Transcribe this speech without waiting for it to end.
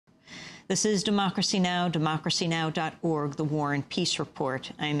This is Democracy Now!, democracynow.org, the War and Peace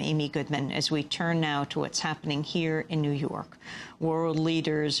Report. I'm Amy Goodman, as we turn now to what's happening here in New York. World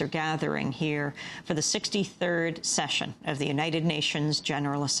leaders are gathering here for the 63rd session of the United Nations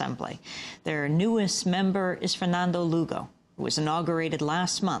General Assembly. Their newest member is Fernando Lugo, who was inaugurated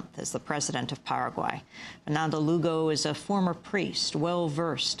last month as the president of Paraguay. Fernando Lugo is a former priest,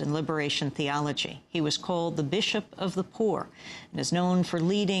 well-versed in liberation theology. He was called the Bishop of the Poor and is known for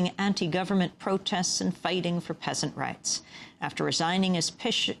leading anti-government protests and fighting for peasant rights. After resigning his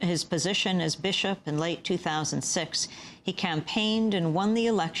position as bishop in late 2006, he campaigned and won the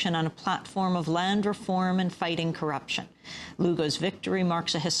election on a platform of land reform and fighting corruption. Lugo's victory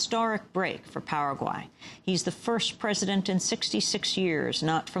marks a historic break for Paraguay. He's the first president in 66 years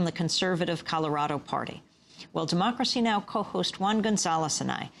not from the conservative Colorado Party. Well, Democracy Now! Co-host Juan Gonzalez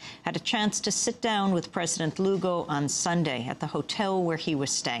and I had a chance to sit down with President Lugo on Sunday at the hotel where he was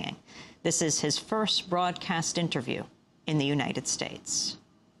staying. This is his first broadcast interview in the United States.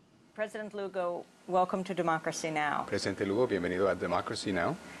 President Lugo, welcome to Democracy Now! Presidente Lugo, bienvenido a Democracy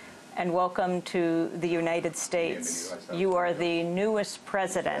Now! And welcome to the United States. You are the newest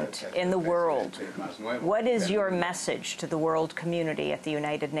president in the world. What is your message to the world community at the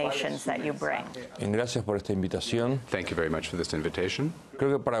United Nations that you bring? Gracias por esta invitación. Thank you very much for this invitation.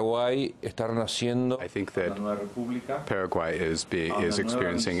 Creo que Paraguay está renaciendo. I think that Paraguay is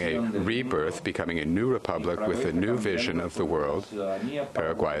experiencing a rebirth, becoming a new republic with a new vision of the world.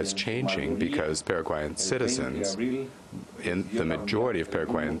 Paraguay is changing because Paraguayan citizens, in the majority of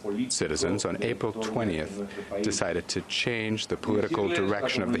Paraguayan citizens, on April 20th, decided to change the political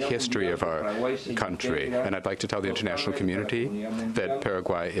direction of the history of our country. And I'd like to tell the international community that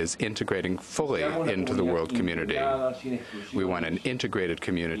Paraguay is integrating fully into the world community. We want an integrated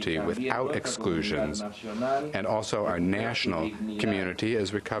community without exclusions, and also our national community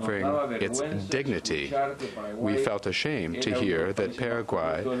is recovering its dignity. We felt ashamed to hear that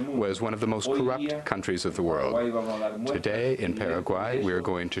Paraguay was one of the most corrupt countries of the world. Today in Paraguay, we are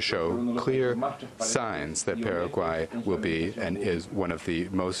going to show clear signs that Paraguay will be and is one of the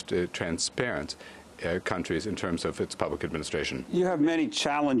most transparent countries in terms of its public administration. You have many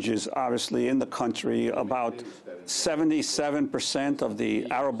challenges, obviously, in the country. About 77% of the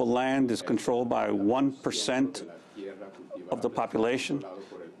arable land is controlled by 1% of the population.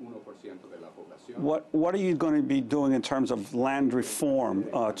 What are you going to be doing in terms of land reform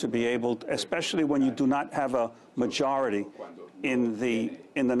to be able, especially when you do not have a majority in the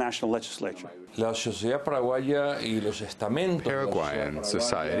national legislature? La sociedad paraguaya y los estamentos Paraguayan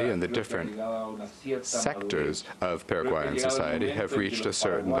society and the different sectors of Paraguayan society have reached a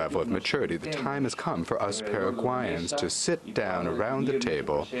certain level of maturity. The time has come for us Paraguayans to sit down around the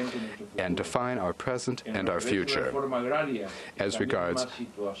table and define our present and our future. As regards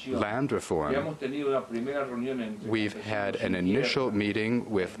land reform, we've had an initial meeting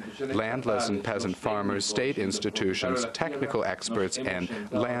with landless and peasant farmers, state institutions, technical experts, and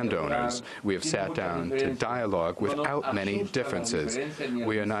landowners. We have sat down to dialogue without many differences.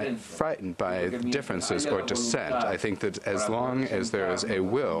 We are not frightened by differences or dissent. I think that as long as there is a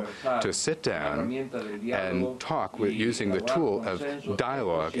will to sit down and talk using the tool of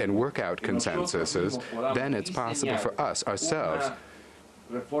dialogue and work out consensuses, then it's possible for us ourselves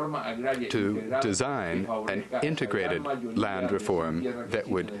to design an integrated land reform that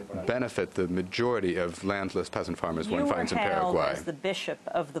would benefit the majority of landless peasant farmers one finds in Paraguay. You were hailed as the bishop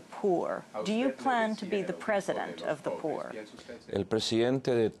of the poor. Do you plan to be the president of the poor? El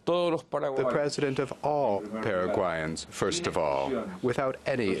presidente de todos los paraguayos. The president of all Paraguayans, first of all, without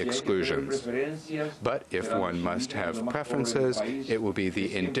any exclusions. But if one must have preferences, it will be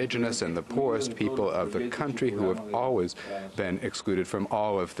the indigenous and the poorest people of the country who have always been excluded from all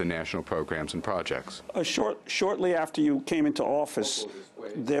of the national programs and projects. Shortly after you came into office,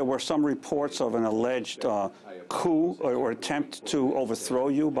 there were some reports of an alleged coup or attempt to overthrow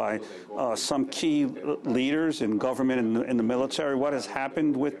you by some key leaders in government and in the military. What has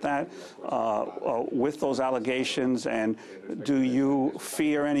happened with that, with those allegations, and do you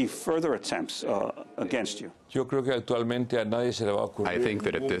fear any further attempts against you? Yo creo que actualmente a nadie se le va a ocurrir. I think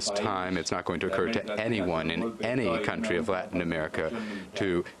that at this time it's not going to occur to anyone in any country of Latin America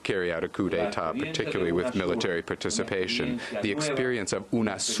to carry out a coup d'etat, particularly with military participation. The experience of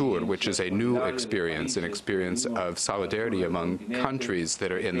UNASUR, which is a new experience, an experience of solidarity among countries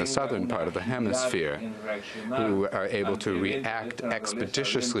that are in the southern part of the hemisphere, who are able to react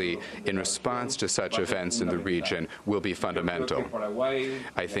expeditiously in response to such events in the region, will be fundamental.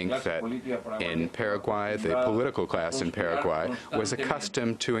 I think that in Paraguay, the political class in Paraguay was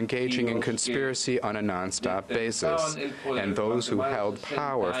accustomed to engaging in conspiracy on a nonstop basis, and those who held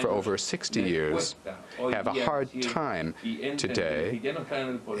power for over 60 years have a hard time today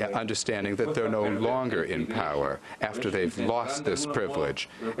understanding that they're no longer in power after they've lost this privilege.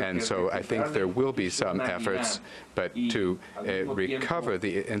 And so I think there will be some efforts, but to recover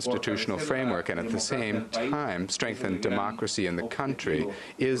the institutional framework and at the same time strengthen democracy in the country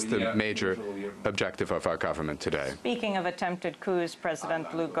is the major objective of our government today. Speaking of attempted coups,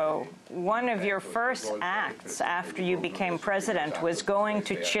 President Lugo, one of your first acts after you became president was going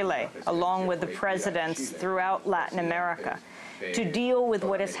to Chile, along with the presidents throughout Latin America, to deal with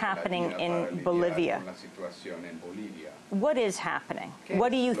what is happening in Bolivia. What is happening?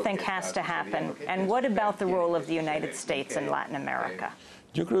 What do you think has to happen? And what about the role of the United States in Latin America?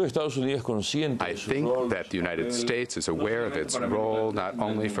 Yo creo que Estados Unidos es consciente I de su think rol. that the United States is aware of its role not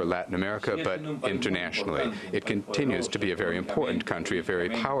only for Latin America but internationally. It continues to be a very important country, a very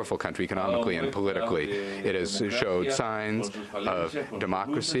powerful country economically and politically. It has showed signs of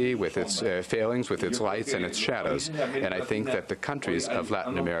democracy with its failings, with its lights and its shadows. And I think that the countries of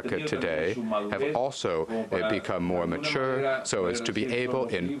Latin America today have also become more mature so as to be able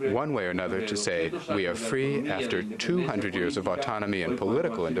in one way or another to say we are free after 200 years of autonomy and political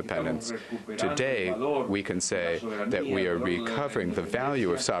independence. Today, we can say that we are recovering the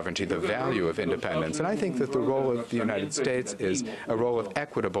value of sovereignty, the value of independence. And I think that the role of the United States is a role of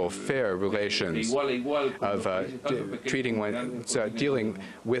equitable, fair relations, of dealing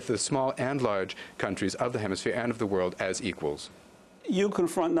with the small and large countries of the hemisphere and of the world as equals. You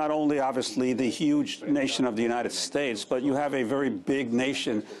confront not only, obviously, the huge nation of the United States, but you have a very big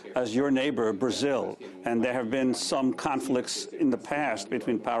nation as your neighbor, Brazil. And there have been some conflicts in the past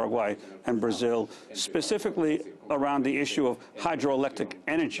between Paraguay and Brazil, specifically around the issue of hydroelectric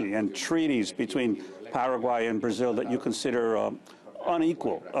energy and treaties between Paraguay and Brazil that you consider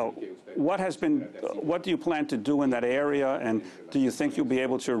unequal. What do you plan to do in that area, and do you think you'll be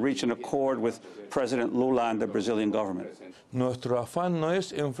able to reach an accord with President Lula and the Brazilian government? Nuestro afán no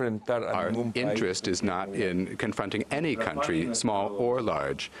es enfrentar a Our ningún país. interest is not in confronting any country, small or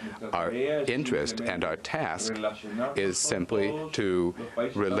large. Our interest and our task is simply to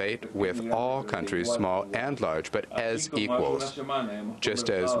relate with all countries, small and large, but as equals. Just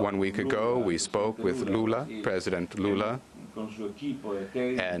as 1 week ago we spoke with Lula, President Lula,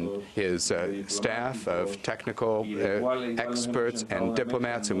 and his staff of technical experts and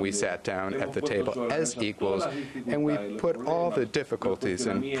diplomats, and we sat down at the table as equals, and we put all the difficulties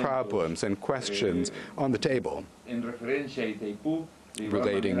and problems and questions on the table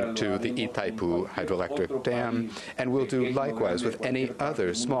relating to the Itaipu hydroelectric dam, and we'll do likewise with any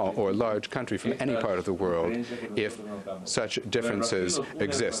other small or large country from any part of the world if such differences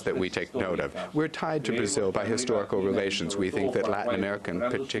exist that we take note of. We're tied to Brazil by historical relations. We think that Latin America, and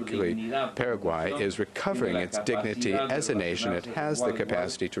particularly Paraguay, is recovering its dignity as a nation. It has the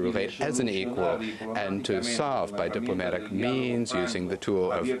capacity to relate as an equal and to solve by diplomatic means, using the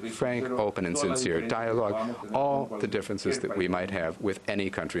tool of frank, open, and sincere dialogue, all the differences that we might have with any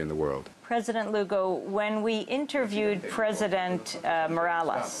country in the world. President Lugo, when we interviewed President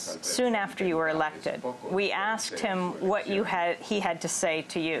Morales soon after you were elected, we asked him what he had to say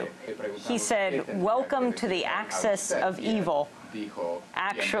to you. He said, "Welcome to the axis of evil."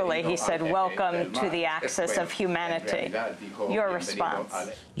 Actually, he said, "Welcome to the axis of humanity." Your response?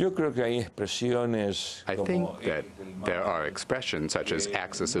 Yo creo que hay expresiones I think that there are expressions such as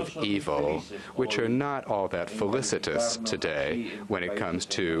axis of evil, which are not all that felicitous today when it comes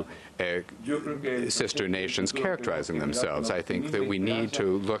to sister nations characterizing themselves. I think that we need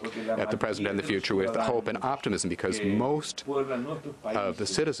to look at the present and the future with hope and optimism, because most of the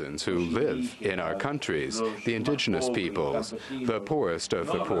citizens who live in our countries, the indigenous peoples, the poorest of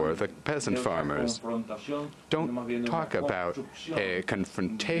the poor, the peasant farmers, don't talk about a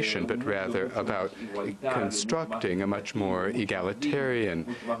confrontation, but rather about constructing a much more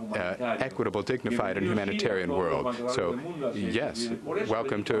egalitarian, equitable, dignified, and humanitarian world. So, yes,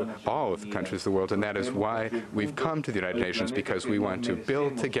 welcome to all of the countries of the world, and that is why we've come to the United Nations, because we want to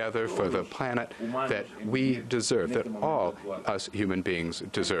build together for the planet that we deserve, that all us human beings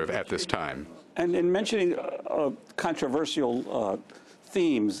deserve at this time. And in mentioning controversial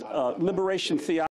themes, liberation theology